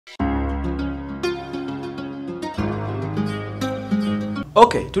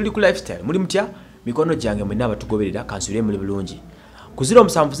Okay, tuli ku lifestyle. Muri mutya mikono gyange mwenna abatugoberera kansule muri bulungi. Ku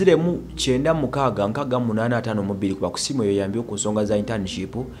 0709 kuba kusimu eyo yambi okusonga za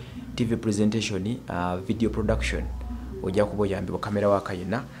internship, TV presentation, video production. Ojja kubo yambi kamera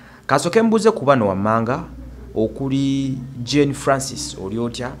wakayina. Kasoke mbuze kubano wamanga okuli Jane Francis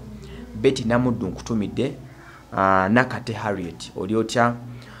oliotya, Betty Namuddu nkutumidde, Nakate Harriet oliotya,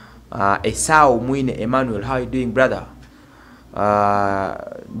 Esau Mwine Emmanuel, how are you doing brother?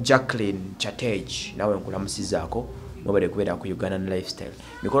 Jacqueline Chattage nawe nkulamusizaako mwebale kubeera ku Ugandan lifestyle.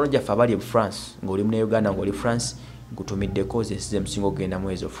 Mikono gyaffe abali mu France ng'oli mu Uganda ng'oli France nkutumiddeko zensize musinga okugenda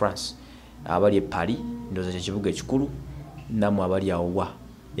mu ezo France. Abali e Paris ndowooza kye kibuga ekikulu namwe abali awo wa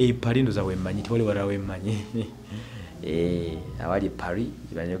Paris ndowooza wemmanyi tewali wala wemmanyi abali e Paris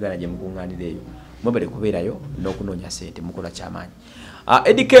Uganda gye mukuŋŋaanira eyo mwebale kubeerayo n'okunoonya ssente mukola kyamaanyi.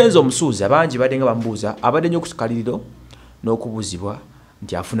 Eddie Kenzo omusuuzi abangi badde nga bamubuuza abadde nnyo okusukaliriro n'okubuzibwa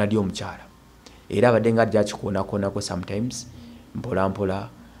nti afuna ddi omukyala era abadde nga gyakikoonako sometimes mpola mpola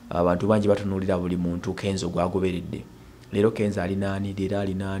abantu bangi batunuulira buli muntu Kenzo gwagoberedde. Leero Kenzo ali naani leero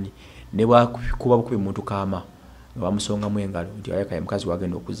ali naani ne bwakuba bukubi muntu kaama nga bamusongamu engalo nti ayaka mukazi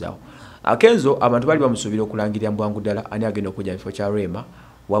wagenda okuzaawo. Kenzo abantu bali bamusuubira okulangirira mbwangu ddala ani agenda okujja mu kifo kya Rema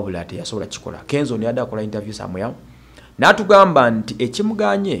wabula teyasobola kikola. Kenzo ne yadde akola interview somewhere n'atugamba nti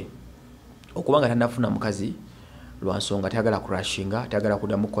ekimuganye okuba nga tannafuna mukazi lwansonga tayagala kurashinga, tayagala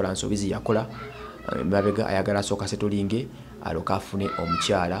kuddamu kukola nsobizi yakola, mabega ayagala asooka setulinge aloka afune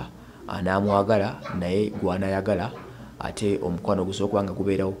omukyala anamwagala naye gwanayagala ate omukwano gusooka nga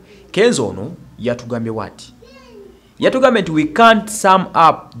gubeerawo. Kenzo ono yatugambye wati yatugambye nti we can't sum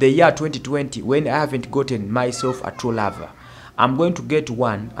up the year 2020 when I haven't gotten myself a true lover. I'm going to get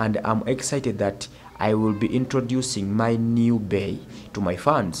one and I'm excited that I will be introducing my new bae to my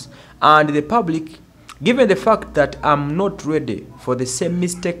fans and the public, given the fact that I'm not ready for the same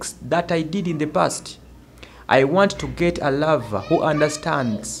mistakes that I did in the past. I want to get a lover who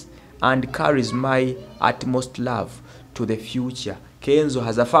understands and carries my utmost love to the future. Kenzo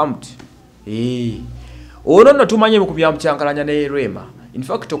has affirmed. Ono tumanye mukubya mchankalanya ne Rema. In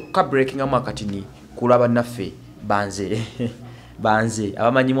fact okukabreaking amakatini kulaba naffe banze banze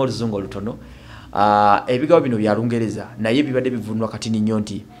abamanyi mo luzungu lutono. Ebigawo bino bya Lungereza naye bibadde bivunwa katini nnyo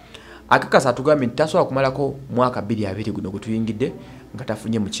nti akakasa atugambye nti tasobola kumalako mwaka 2 guno gutuyingidde nga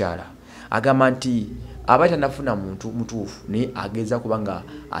tafunye mukyala. Agamba nti abaita nafuna muntu mutuufu naye ageza kubanga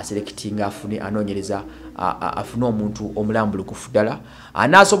aselectinga afune anoonyereza afune omuntu omulambulukufu ddala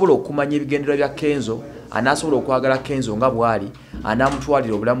anaasobola okumanya ebigendererwa bya Kenzo, anaasobola okwagala Kenzo nga bw'ali,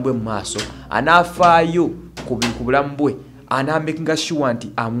 anaamutwalira obulamu bwe mu maaso, anaafaayo ku bulamu bwe, anaamekinga sure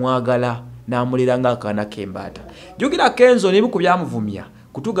nti amwagala n'amulera ng'akaana k'embaata. Jjukira Kenzo ne biku byamuvumya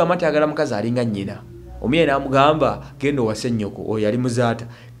kutugamba nti ayagala mukazi alinga nnyina. Omuyee n'amugamba genda owase nnyoko oyo yali muzaata.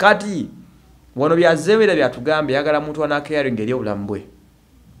 Kati wano byazebera byatugambye ayagala muntu anaakeyaringa eri obulamu bwe.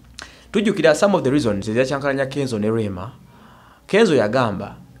 Tujjukira some of the reasons ebyakyankalanya Kenzo ne Rema. Kenzo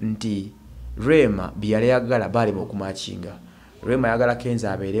yagamba nti Rema byali yagala balema okumakinga. Rema yagala Kenzo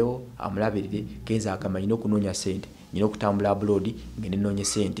abeerewo amulabirire. Kenzo agamba nyina okunoonya ssente, nyina okutambula abroad ngende nnoonye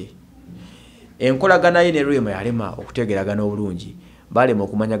ssente. Enkolagana ye ne Rema yalema okutegeragana obulungi. Balema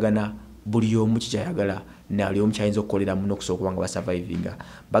okumanyagana buli omu kikyayagala nali omu kyayinza okukolera muno okusobola nga basurvivinga.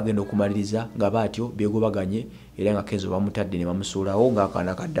 Bagenda okumaliriza nga batyo beegobaganye era nga Kenzo bamutadde ne bamusuulawo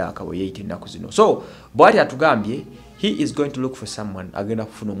ng'akaana kadde akawe yeeyita ennaku zino. So bw'ati atugambye he is going to look for someone agenda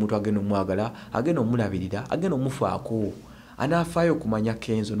kufuna omuntu agenda omwagala, agenda omulabirira, agenda omufaako. Anaafaayo okumanya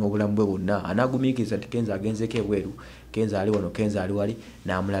Kenzo n'obulamu bwe bwonna. Anaagumiikiriza nti Kenzo agenzeeko ebweru, Kenzo ali wano, Kenzo ali wali,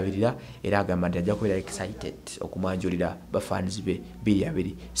 n'amulabirira era agamba nti ajja kubeera excited okumwanjulira bafans be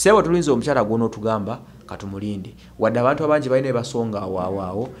 2. Sebo tulinze omukyala gw'onootugamba katumulinde. Wadde abantu abangi balina ebasonga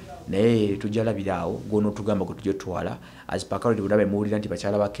awo naye tujjalabira awo gw'onootugamba gwe tujja otwala as pakaloti bulabe muwulira nti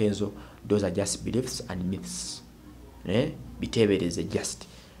bakyala ba Kenzo those are just beliefs and myths. Biteebereze just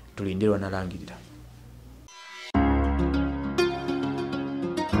tulindirwa nalangirira.